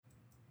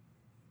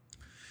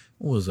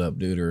What's up,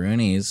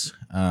 duderoonies?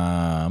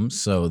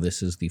 So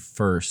this is the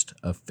first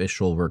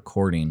official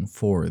recording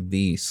for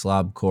the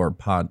Slobcore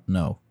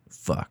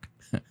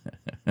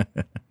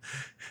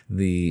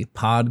the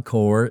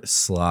Podcore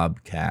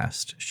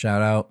Slobcast.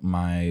 Shout out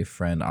my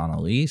friend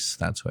Annalise,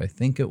 that's who I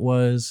think it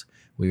was.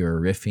 We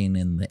were riffing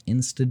in the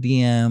Insta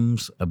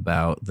DMs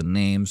about the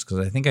names, because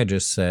I think I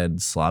just said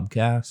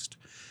Slobcast,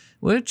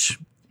 which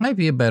might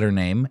be a better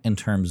name in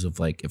terms of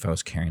like if I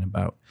was caring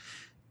about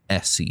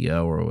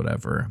SEO or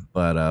whatever,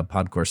 but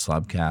Podcore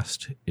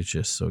Slobcast is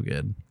just so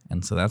good,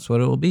 and so that's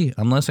what it will be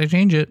unless I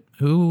change it.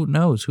 Who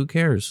knows? Who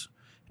cares?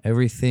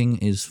 Everything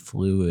is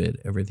fluid.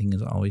 Everything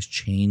is always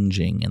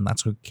changing, and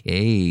that's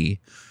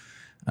okay.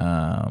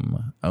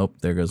 Oh,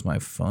 there goes my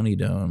phony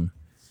dome.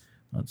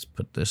 Let's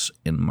put this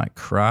in my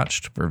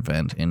crotch to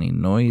prevent any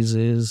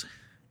noises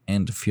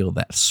and to feel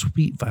that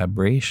sweet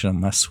vibration of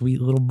my sweet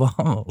little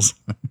balls.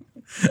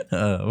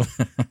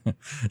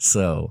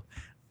 So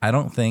I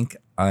don't think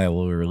I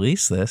will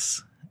release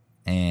this,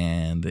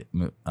 and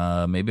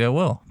maybe I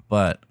will,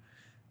 but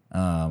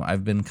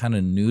I've been kind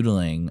of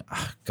noodling.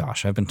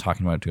 I've been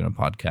talking about doing a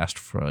podcast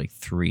for like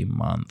 3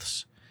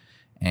 months,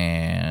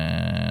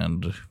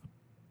 and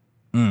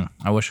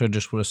I wish I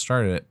just would have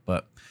started it,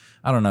 but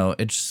I don't know.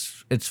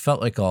 It's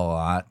felt like a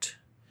lot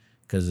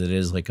because it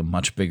is like a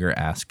much bigger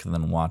ask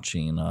than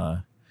watching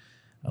a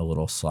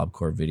little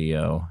Slobcore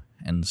video,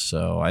 and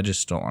so I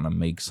just don't want to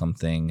make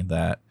something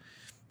that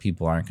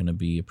people aren't going to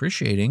be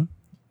appreciating.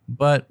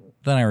 But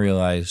then I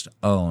realized,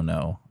 oh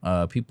no,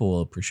 people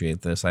will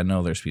appreciate this. I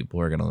know there's people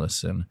who are going to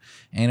listen.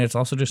 And it's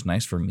also just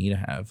nice for me to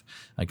have.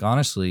 Like,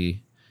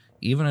 honestly,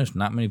 even if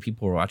not many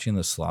people are watching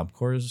the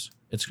Slobcores,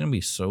 it's going to be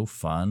so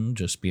fun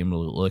just being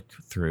able to look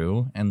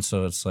through. And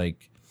so it's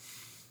like,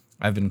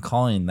 I've been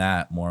calling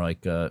that more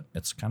like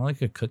it's kind of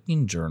like a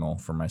cooking journal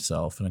for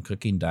myself and a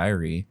cooking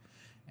diary.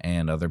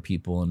 And other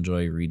people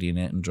enjoy reading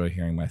it, enjoy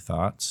hearing my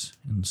thoughts.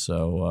 And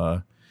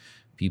so,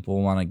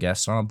 people want to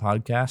guest on a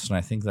podcast, and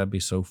I think that'd be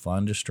so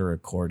fun just to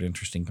record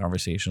interesting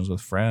conversations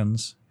with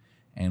friends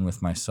and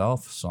with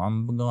myself. So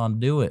I'm gonna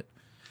do it.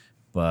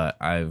 But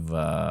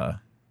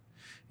podcast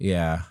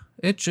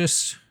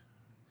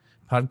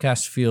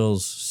feels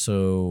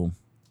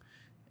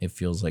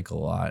like a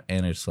lot,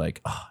 and it's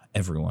like,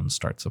 everyone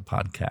starts a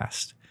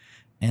podcast,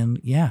 and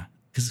yeah,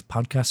 because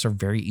podcasts are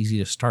very easy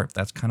to start.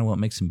 That's kind of what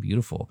makes them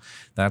beautiful.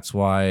 That's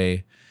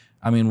why.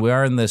 I mean, we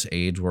are in this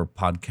age where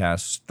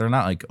podcasts, they're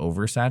not like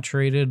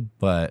oversaturated,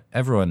 but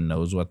everyone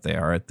knows what they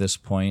are at this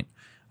point.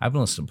 I've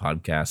been listening to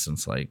podcasts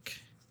since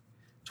like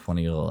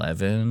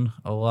 2011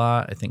 a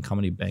lot. I think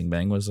Comedy Bang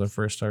Bang was the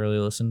first I really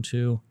listened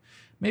to.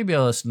 Maybe I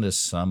listened to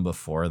some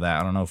before that.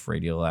 I don't know if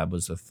Radiolab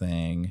was a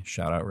thing.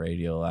 Shout out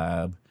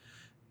Radiolab.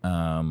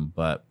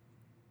 But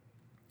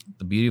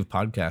the beauty of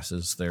podcasts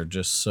is they're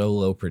just so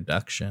low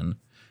production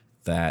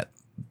that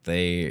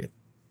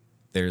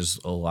there's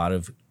a lot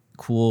of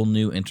cool,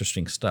 new,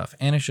 interesting stuff.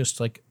 And it's just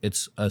like,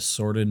 it's a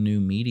sort of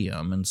new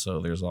medium. And so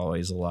there's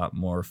always a lot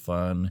more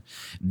fun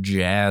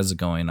jazz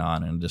going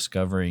on and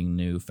discovering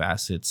new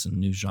facets and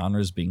new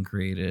genres being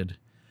created.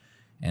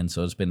 And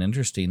so it's been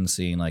interesting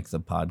seeing like the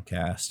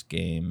podcast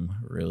game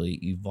really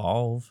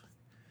evolve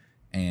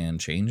and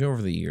change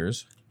over the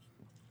years.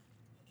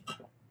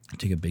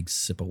 Take a big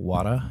sip of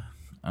water.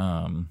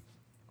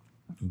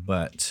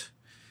 But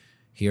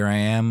here I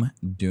am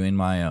doing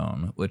my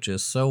own, which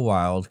is so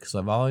wild because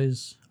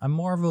I'm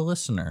more of a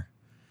listener.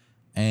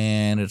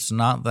 And it's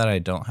not that I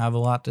don't have a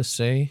lot to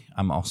say.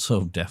 I'm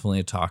also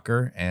definitely a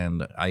talker,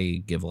 and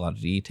I give a lot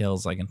of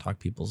details. I can talk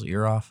people's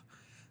ear off.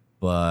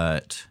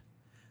 But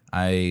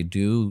I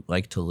do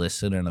like to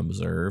listen and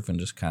observe and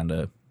just kind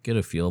of get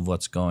a feel of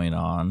what's going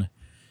on.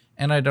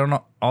 And I don't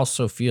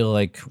also feel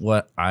like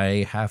what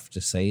I have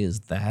to say is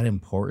that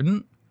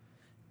important.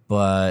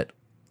 But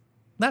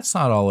that's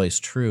not always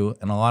true,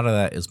 and a lot of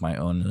that is my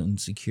own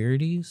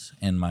insecurities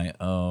and my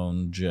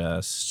own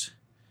just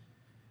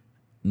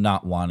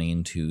not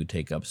wanting to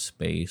take up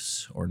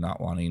space or not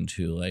wanting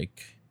to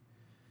like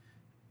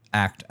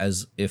act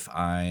as if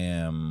I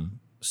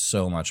am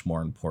so much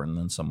more important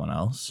than someone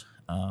else.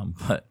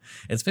 But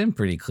it's been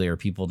pretty clear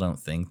people don't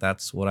think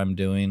that's what I'm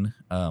doing,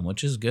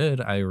 which is good.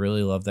 I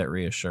really love that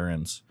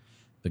reassurance,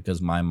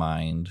 because my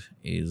mind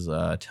is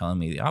telling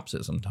me the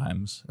opposite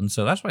sometimes. And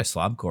so that's why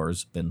Slobcore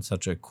has been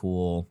such a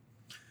cool,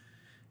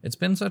 what's the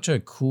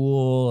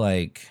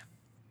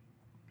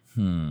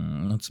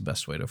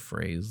best way to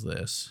phrase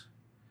this?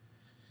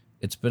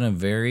 It's been a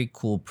very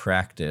cool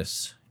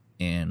practice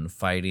in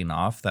fighting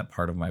off that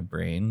part of my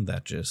brain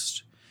that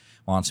just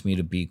wants me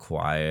to be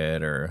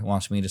quiet, or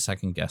wants me to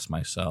second guess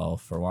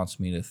myself, or wants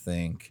me to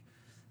think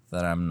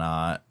that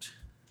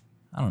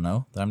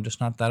that I'm just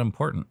not that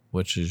important,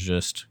 which is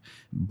just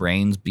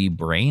brains be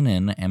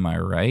braining. Am I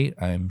right?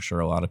 I'm sure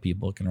a lot of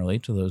people can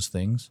relate to those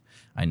things.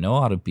 I know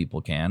a lot of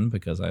people can,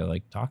 because I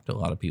like talk to a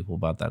lot of people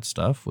about that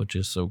stuff, which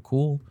is so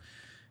cool.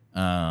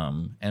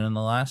 And in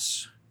the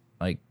last,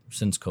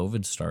 since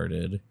COVID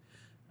started,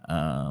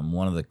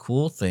 one of the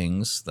cool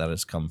things that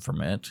has come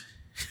from it,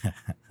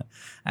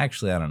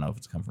 actually, I don't know if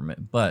it's come from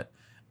it, but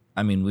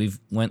I mean, we've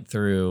went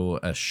through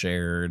a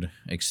shared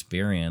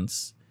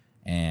experience,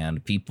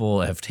 and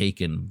people have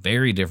taken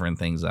very different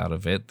things out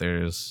of it.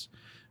 There's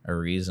a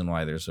reason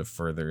why there's a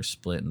further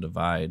split and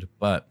divide.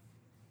 But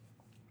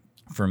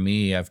for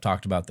me, I've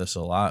talked about this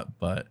a lot,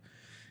 but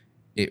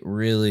it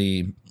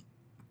really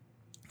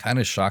kind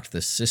of shocked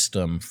the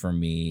system for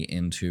me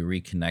into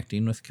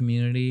reconnecting with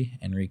community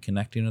and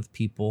reconnecting with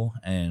people,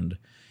 and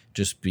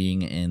just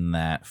being in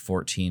that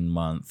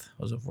 14-month,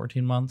 was it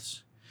 14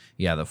 months?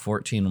 Yeah, the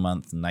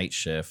 14-month night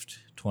shift,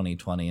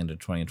 2020 into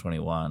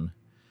 2021.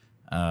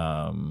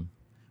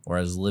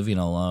 Whereas living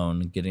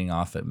alone, getting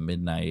off at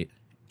midnight,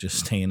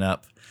 just staying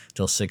up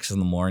till 6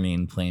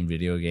 a.m, playing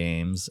video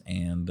games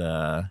and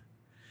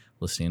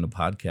listening to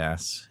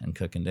podcasts and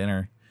cooking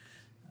dinner.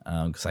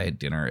 Because I had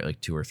dinner at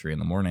like 2 or 3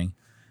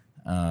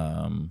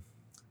 a.m.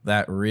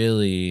 That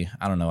really,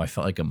 I don't know, I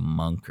felt like a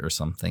monk or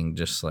something,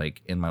 just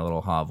like in my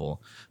little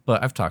hovel.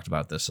 But I've talked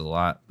about this a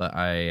lot, but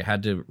I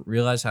had to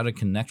realize how to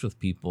connect with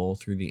people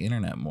through the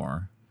internet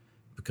more,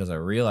 because I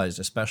realized,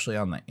 especially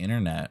on the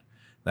internet,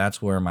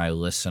 that's where my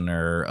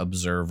listener,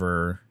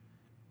 observer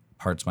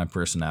parts of my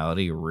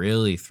personality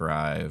really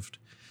thrived.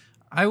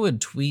 I would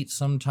tweet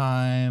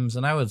sometimes,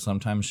 and I would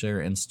sometimes share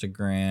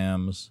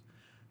Instagrams,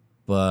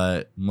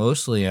 but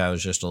mostly I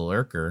was just a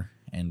lurker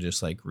and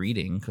just like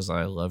reading, because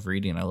I love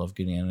reading. I love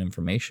getting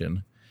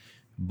information.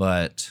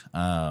 But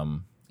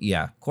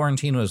yeah,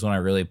 quarantine was when I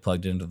really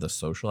plugged into the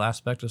social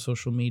aspect of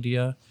social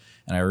media,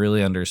 and I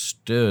really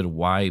understood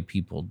why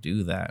people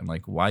do that, and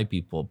like why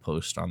people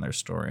post on their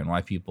story, and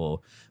why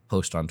people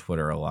post on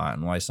Twitter a lot,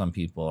 and why some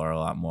people are a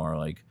lot more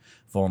like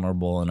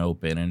vulnerable and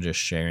open and just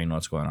sharing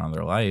what's going on in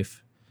their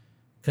life,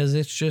 because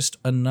it's just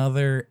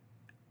another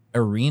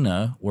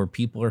arena where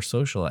people are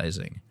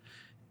socializing.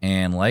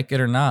 And like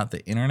it or not,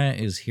 the internet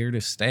is here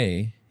to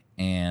stay,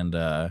 and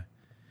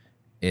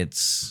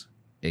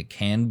it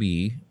can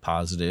be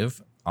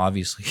positive.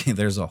 Obviously,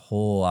 there's a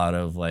whole lot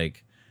of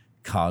like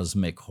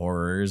cosmic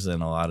horrors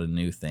and a lot of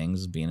new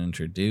things being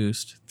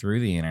introduced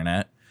through the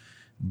internet,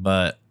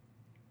 but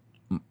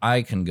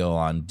I can go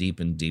on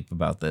deep and deep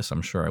about this.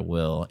 I'm sure I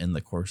will in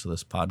the course of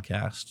this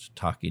podcast,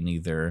 talking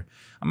either,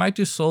 I might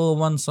do solo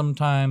ones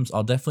sometimes.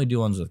 I'll definitely do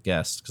ones with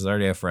guests, because I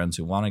already have friends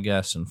who want to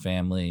guest and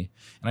family,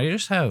 and I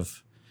just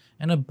have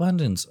an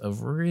abundance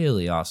of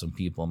really awesome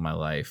people in my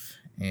life,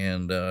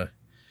 and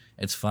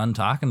it's fun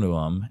talking to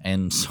them.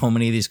 And so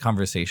many of these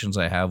conversations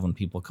I have when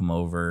people come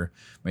over,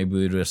 maybe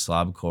we do a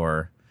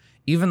Slobcore,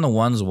 even the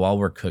ones while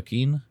we're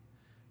cooking,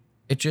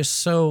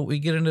 we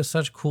get into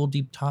such cool,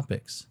 deep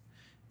topics.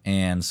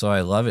 And so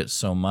I love it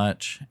so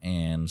much.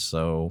 And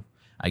so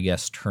I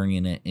guess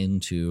turning it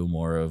into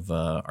more of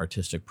a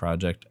artistic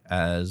project,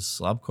 as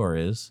Slobcore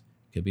is,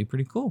 could be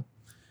pretty cool.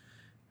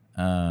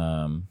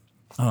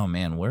 Oh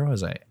man, where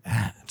was I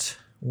at?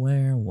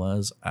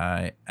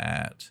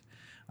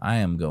 I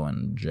am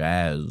going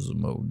jazz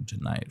mode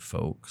tonight,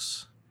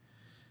 folks.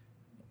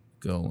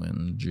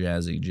 Going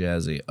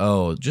jazzy.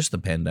 Oh, just the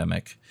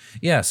pandemic.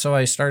 Yeah, so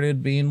I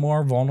started being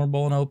more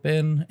vulnerable and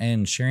open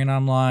and sharing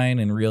online,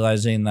 and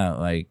realizing that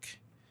like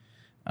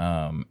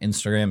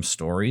Instagram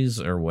stories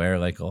are where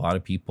like a lot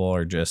of people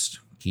are just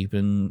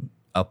keeping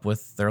up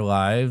with their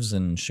lives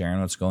and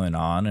sharing what's going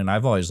on. And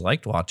I've always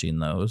liked watching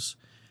those.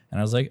 And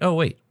I was like, oh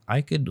wait,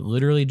 I could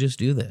literally just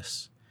do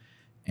this.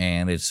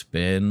 And it's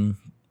been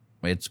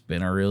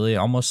a really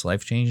almost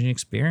life-changing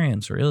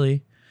experience,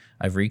 really.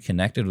 I've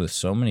reconnected with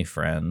so many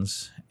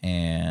friends,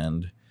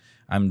 and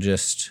I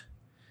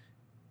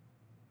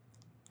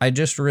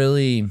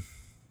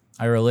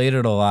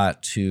related a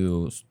lot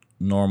to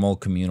normal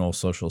communal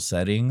social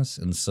settings.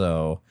 And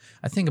so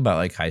I think about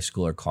like high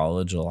school or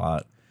college a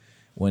lot.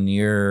 When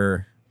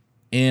you're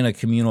in a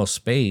communal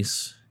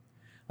space,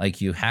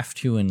 like you have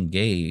to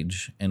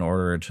engage in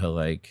order to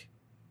like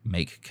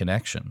make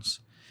connections.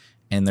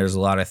 And there's a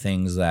lot of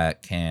things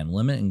that can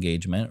limit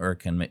engagement, or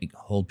can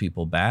hold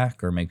people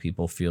back, or make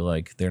people feel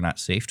like they're not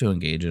safe to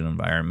engage in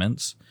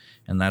environments.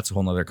 And that's a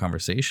whole nother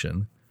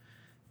conversation.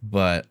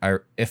 But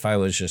if I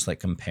was just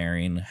like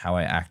comparing how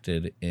I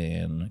acted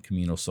in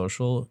communal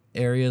social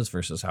areas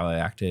versus how I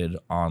acted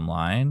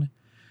online,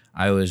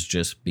 I was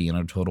just being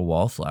a total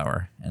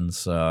wallflower. And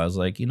so I was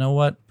like, you know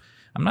what?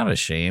 I'm not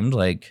ashamed.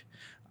 Like,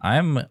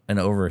 I'm an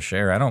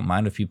overshare. I don't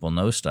mind if people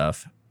know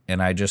stuff.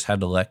 And I just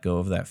had to let go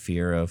of that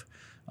fear of,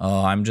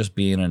 oh, I'm just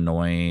being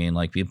annoying.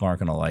 Like, people aren't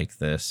going to like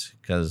this.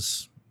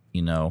 Because,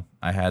 you know,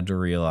 I had to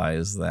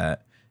realize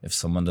that if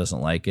someone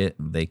doesn't like it,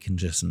 they can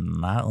just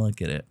not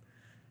look at it.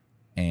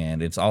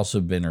 And it's also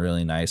been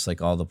really nice,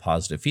 like all the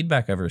positive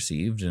feedback I've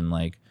received, and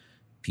like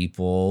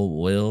people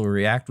will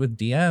react with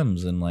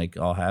DMs, and like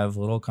I'll have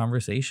little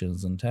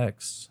conversations and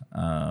texts,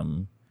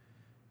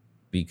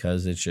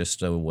 because it's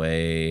just a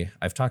way.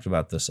 I've talked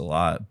about this a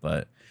lot,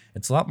 but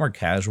it's a lot more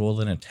casual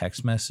than a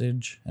text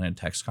message and a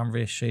text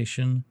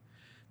conversation.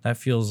 That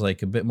feels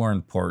like a bit more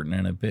important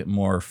and a bit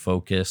more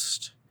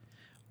focused,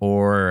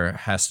 or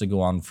has to go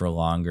on for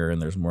longer,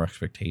 and there's more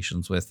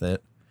expectations with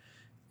it.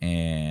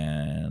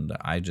 And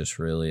I just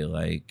really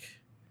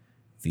like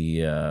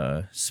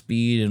the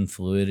speed and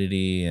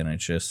fluidity, and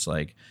it's just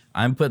like,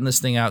 I'm putting this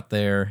thing out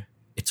there.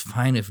 It's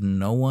fine if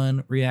no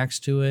one reacts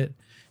to it.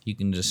 You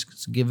can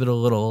just give it a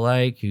little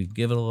like, you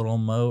give it a little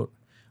emote,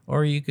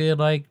 or you could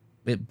like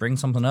it bring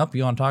something up,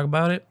 you want to talk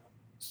about it,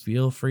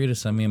 feel free to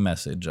send me a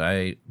message.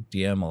 I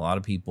DM a lot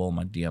of people.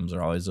 My DMs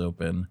are always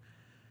open.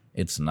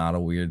 It's not a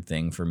weird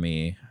thing for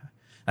me.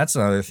 That's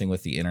another thing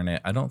with the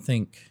internet. I don't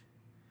think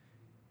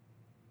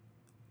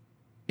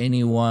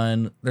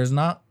there's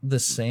not the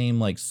same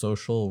like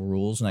social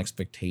rules and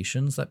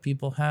expectations that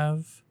people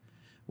have,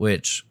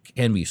 which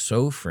can be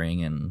so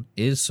freeing and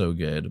is so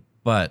good,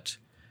 but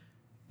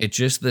it's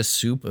just the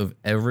soup of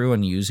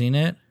everyone using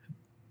it.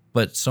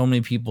 But so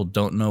many people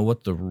don't know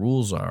what the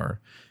rules are,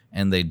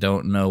 and they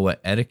don't know what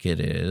etiquette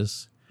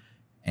is,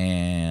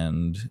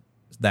 and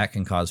that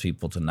can cause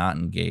people to not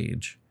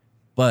engage.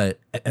 But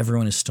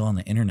everyone is still on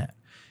the internet.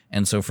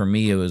 And so for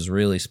me, it was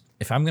really,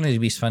 if I'm going to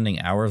be spending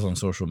hours on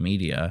social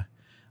media,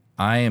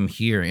 I am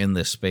here in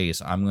this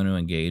space. I'm going to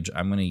engage.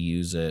 I'm going to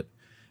use it,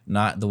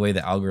 not the way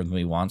the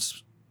algorithm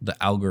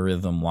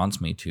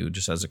wants me to,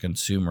 just as a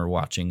consumer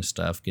watching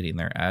stuff, getting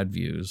their ad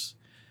views.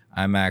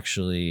 I'm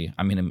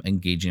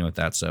engaging with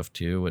that stuff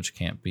too, which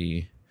can't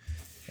be,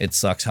 it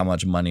sucks how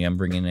much money I'm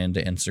bringing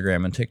into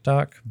Instagram and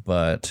TikTok,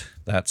 but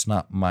that's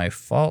not my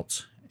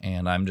fault.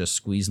 And I'm just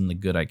squeezing the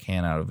good I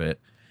can out of it,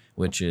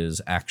 which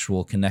is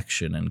actual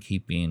connection and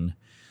keeping,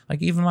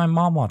 like, even my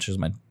mom watches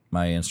my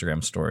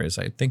Instagram stories.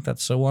 I think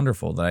that's so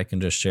wonderful that I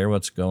can just share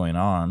what's going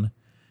on,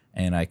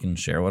 and I can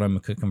share what I'm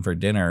cooking for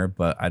dinner,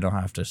 but I don't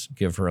have to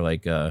give her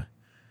like a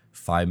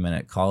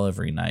 5-minute call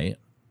every night,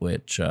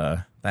 which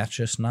that's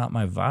just not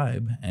my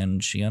vibe,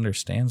 and she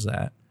understands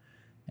that.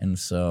 And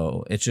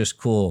so it's just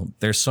cool.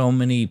 There's so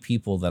many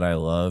people that I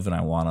love, and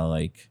I want to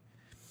like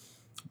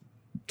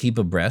keep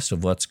abreast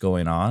of what's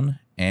going on,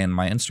 and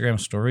my Instagram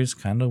stories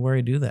kind of where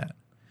I do that.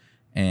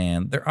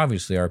 And there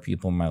obviously are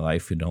people in my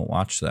life who don't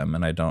watch them,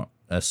 and I don't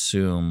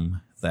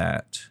assume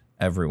that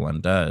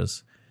everyone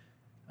does.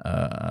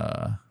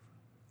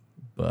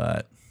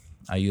 But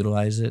I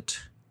utilize it,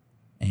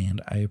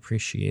 and I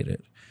appreciate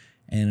it.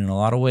 And in a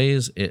lot of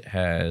ways,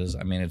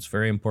 it's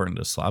very important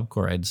to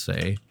Slobcore, I'd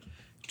say,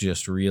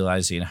 just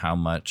realizing how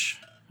much,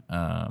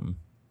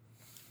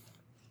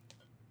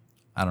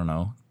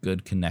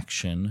 good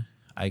connection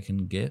I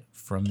can get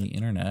from the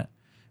internet.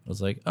 It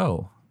was like,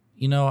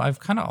 I've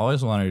kind of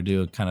always wanted to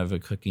do a kind of a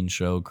cooking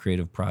show,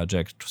 creative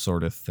project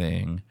sort of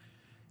thing.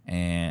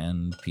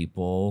 And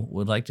people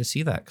would like to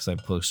see that because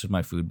I've posted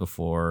my food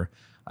before.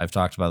 I've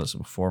talked about this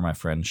before. My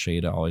friend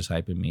Shada always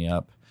hyping me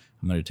up.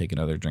 I'm going to take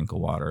another drink of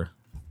water.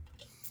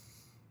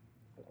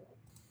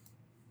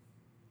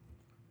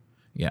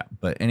 Yeah,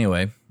 but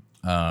anyway,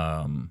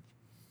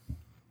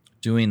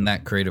 doing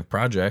that creative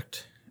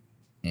project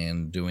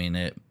and doing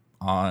it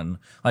on,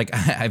 like,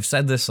 I've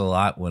said this a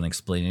lot when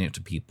explaining it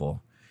to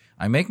people.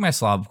 I make my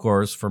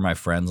Slobcores for my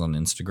friends on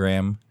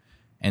Instagram,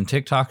 and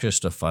TikTok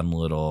just a fun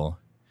little,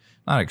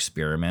 not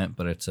experiment,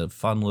 but it's a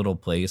fun little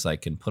place I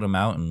can put them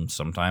out, and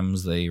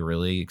sometimes they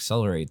really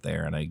accelerate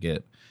there, and I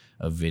get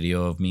a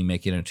video of me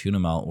making a tuna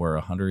melt where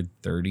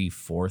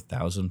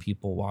 134,000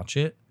 people watch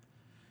it,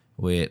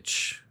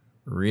 which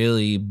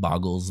really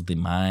boggles the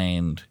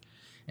mind.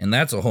 And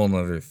that's a whole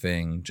nother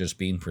thing. Just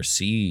being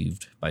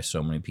perceived by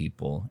so many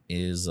people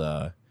is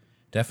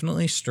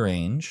definitely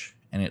strange,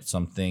 and it's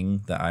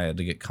something that I had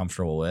to get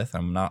comfortable with.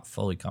 I'm not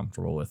fully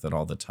comfortable with it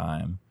all the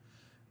time.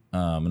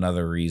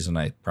 Another reason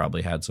I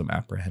probably had some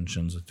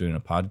apprehensions with doing a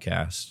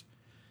podcast,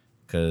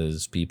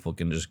 because people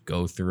can just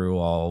go through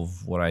all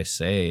of what I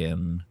say,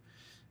 and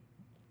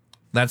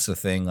that's the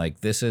thing.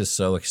 Like, this is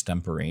so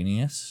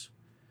extemporaneous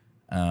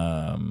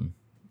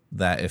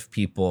that if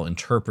people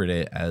interpret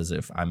it as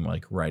if I'm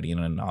like writing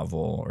a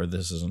novel, or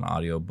this is an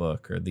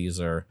audiobook, or these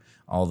are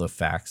all the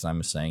facts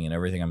I'm saying and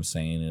everything I'm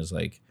saying is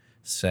like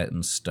set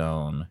in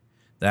stone,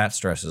 that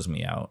stresses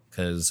me out,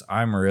 because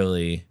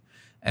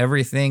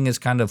everything is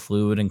kind of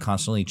fluid and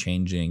constantly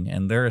changing,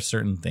 and there are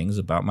certain things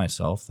about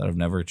myself that have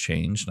never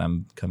changed, and I'm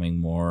becoming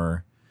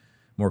more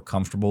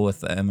comfortable with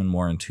them and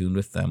more in tune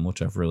with them,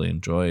 which I've really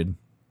enjoyed.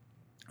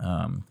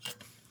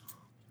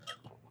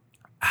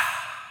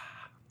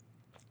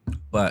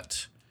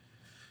 But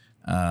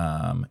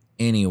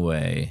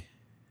anyway,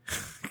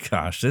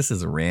 gosh, this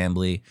is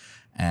rambly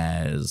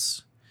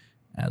as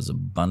a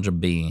bunch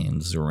of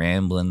beans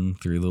rambling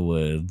through the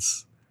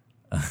woods.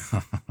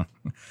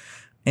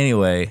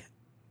 Anyway,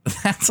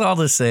 that's all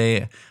to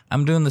say.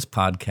 I'm doing this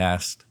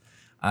podcast.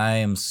 I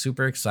am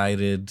super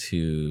excited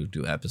to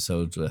do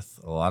episodes with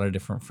a lot of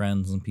different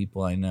friends and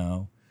people I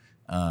know.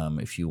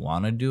 If you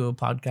want to do a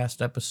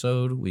podcast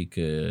episode, we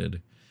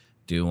could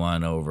do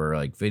one over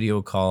like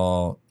video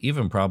call.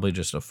 Even probably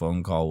just a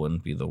phone call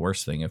wouldn't be the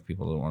worst thing if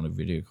people don't want a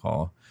video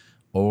call,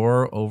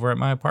 or over at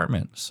my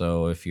apartment.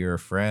 So if you're a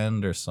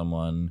friend or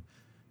someone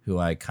who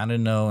I kind of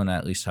know and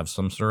at least have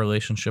some sort of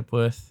relationship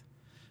with,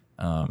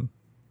 let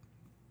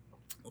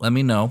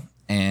me know,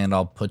 and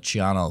I'll put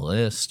you on a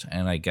list.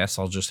 And I guess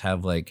I'll just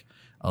have like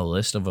a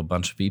list of a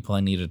bunch of people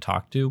I need to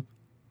talk to,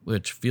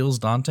 which feels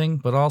daunting,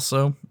 but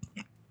also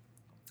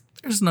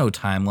There's no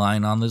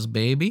timeline on this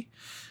baby.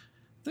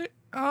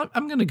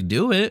 I'm going to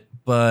do it,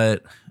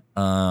 but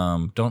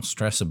don't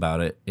stress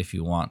about it if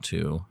you want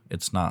to.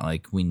 It's not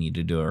like we need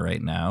to do it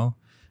right now,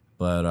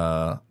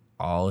 but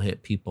I'll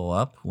hit people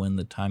up when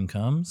the time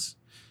comes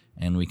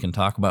and we can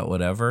talk about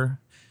whatever.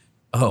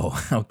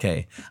 Oh,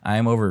 okay.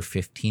 I'm over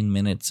 15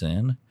 minutes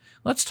in.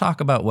 Let's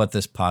talk about what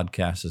this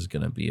podcast is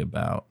going to be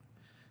about.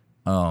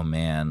 Oh,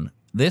 man.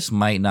 This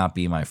might not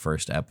be my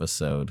first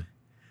episode.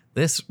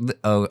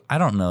 I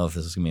don't know if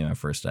this is going to be my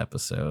first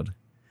episode.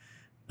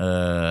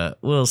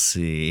 We'll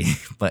see.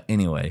 But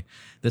anyway,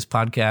 this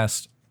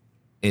podcast,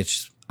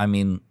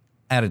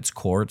 at its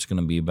core, it's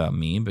going to be about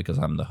me because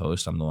I'm the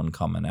host. I'm the one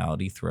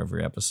commonality through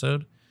every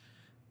episode.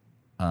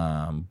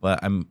 But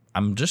I'm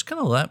just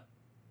going to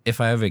if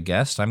I have a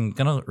guest, I'm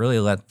going to really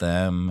let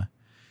them,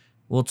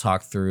 we'll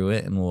talk through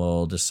it and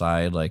we'll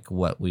decide like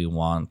what we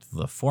want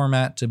the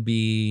format to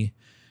be.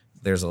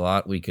 There's a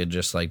lot we could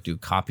just like do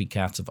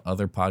copycats of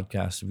other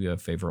podcasts if you have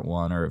a favorite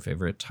one or a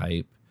favorite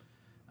type.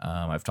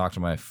 I've talked to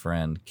my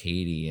friend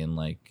Katie, and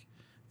like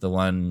the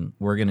one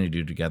we're going to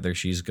do together,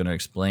 she's going to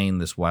explain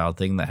this wild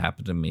thing that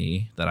happened to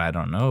me that I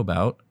don't know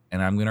about,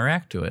 and I'm going to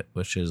react to it,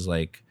 which is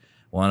like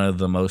one of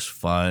the most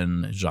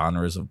fun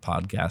genres of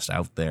podcast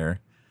out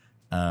there.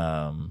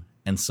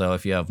 And so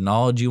if you have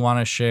knowledge you want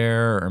to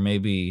share, or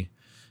maybe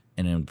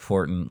an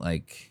important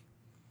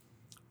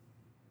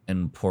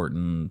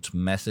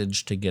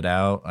message to get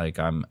out, like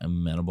I'm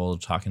amenable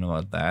to talking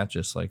about that.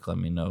 Just like let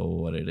me know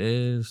what it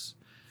is.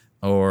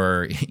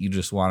 Or you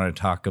just want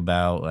to talk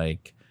about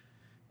like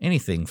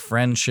anything,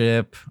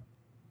 friendship,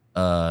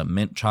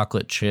 mint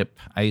chocolate chip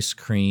ice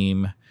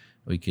cream.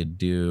 We could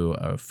do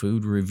a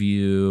food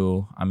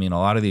review. I mean, a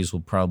lot of these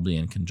will probably be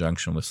in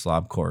conjunction with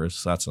Slobcores.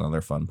 So that's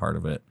another fun part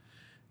of it.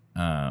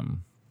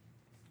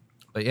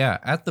 But yeah,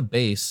 at the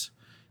base,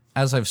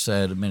 as I've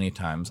said many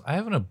times, I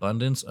have an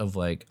abundance of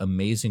like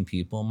amazing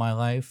people in my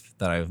life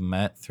that I've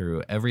met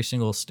through every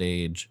single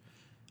stage.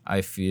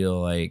 I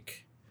feel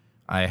like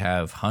I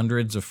have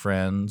hundreds of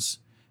friends,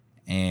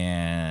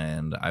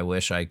 and I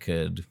wish I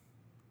could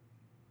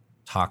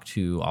talk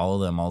to all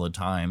of them all the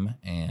time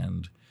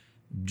and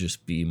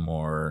just be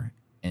more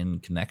in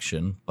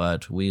connection.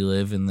 But we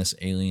live in this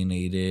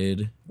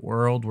alienated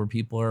world where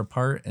people are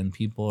apart and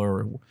people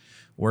are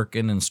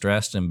working and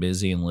stressed and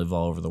busy and live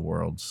all over the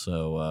world.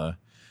 So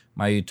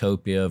my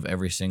utopia of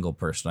every single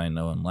person I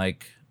know and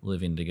like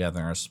living together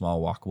in a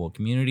small walkable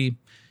community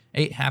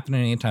ain't happening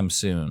anytime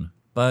soon.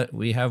 But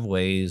we have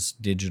ways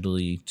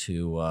digitally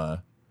to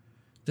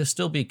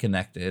still be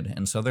connected.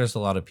 And so there's a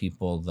lot of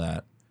people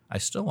that I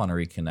still want to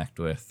reconnect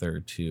with, or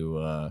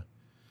to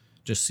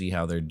just see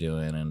how they're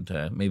doing, and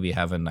to maybe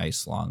have a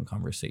nice long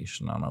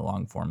conversation on a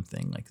long form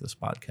thing like this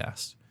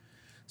podcast.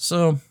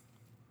 So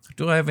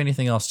do I have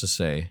anything else to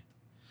say?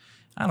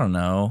 I don't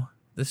know.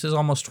 This is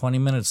almost 20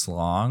 minutes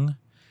long.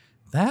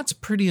 That's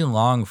pretty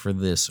long for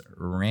this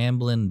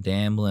rambling,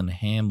 dambling,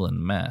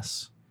 hambling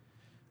mess.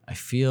 I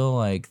feel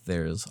like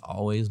there's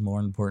always more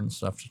important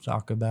stuff to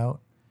talk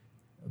about,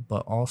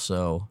 but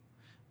also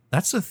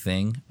that's the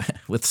thing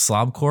with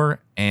Slobcore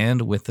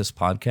and with this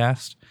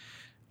podcast.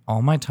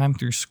 All my time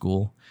through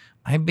school,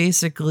 I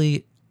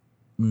basically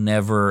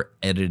never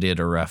edited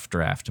a rough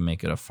draft to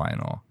make it a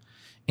final.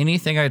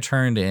 Anything I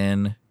turned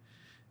in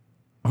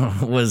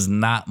was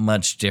not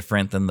much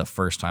different than the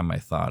first time I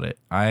thought it.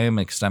 I am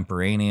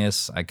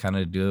extemporaneous. I kind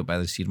of do it by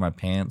the seat of my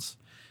pants.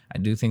 I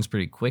do things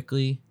pretty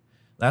quickly.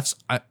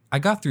 I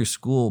got through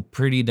school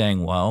pretty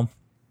dang well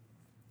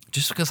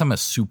just because I'm a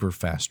super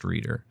fast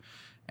reader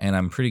and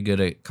I'm pretty good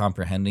at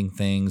comprehending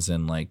things,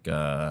 and like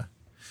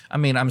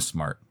I'm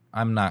smart.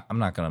 I'm not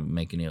going to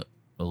make any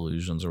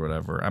illusions or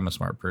whatever. I'm a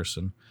smart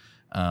person.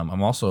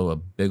 I'm also a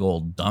big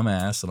old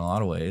dumbass in a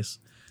lot of ways.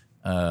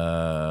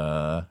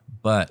 But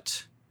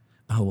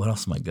what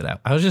else am I good at?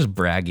 I was just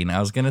bragging. I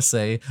was going to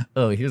say,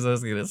 here's what I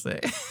was going to say.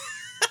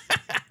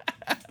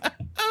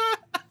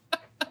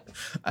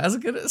 I was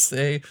going to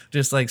say,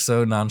 just like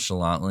so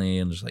nonchalantly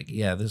and just like,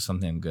 yeah, this is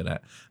something I'm good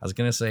at. I was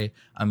going to say,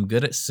 I'm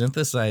good at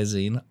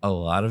synthesizing a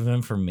lot of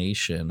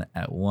information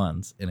at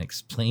once and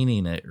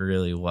explaining it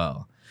really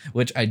well,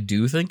 which I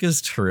do think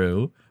is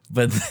true,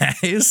 but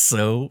that is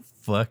so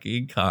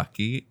fucking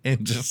cocky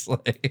and just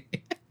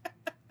like,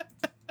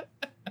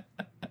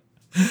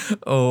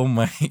 oh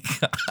my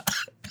God.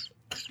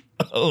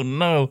 Oh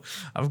no,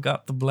 I've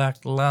got the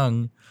black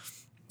lung.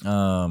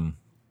 Wow,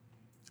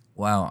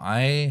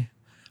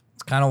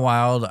 it's kind of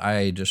wild.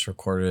 I just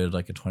recorded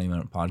like a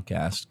 20-minute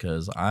podcast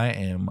because I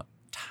am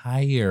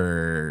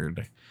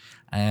tired.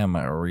 I am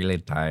really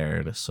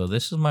tired. So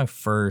this is my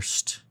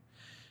first.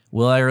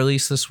 Will I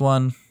release this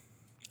one?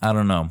 I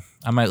don't know.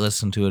 I might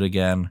listen to it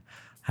again,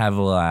 have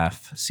a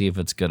laugh, see if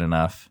it's good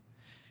enough.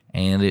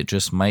 And it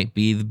just might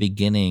be the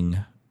beginning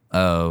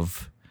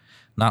of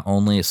not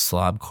only a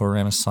Slobcore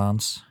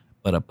renaissance,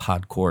 but a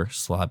Podcore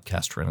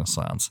Slobcast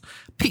renaissance.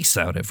 Peace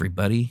out,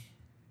 everybody.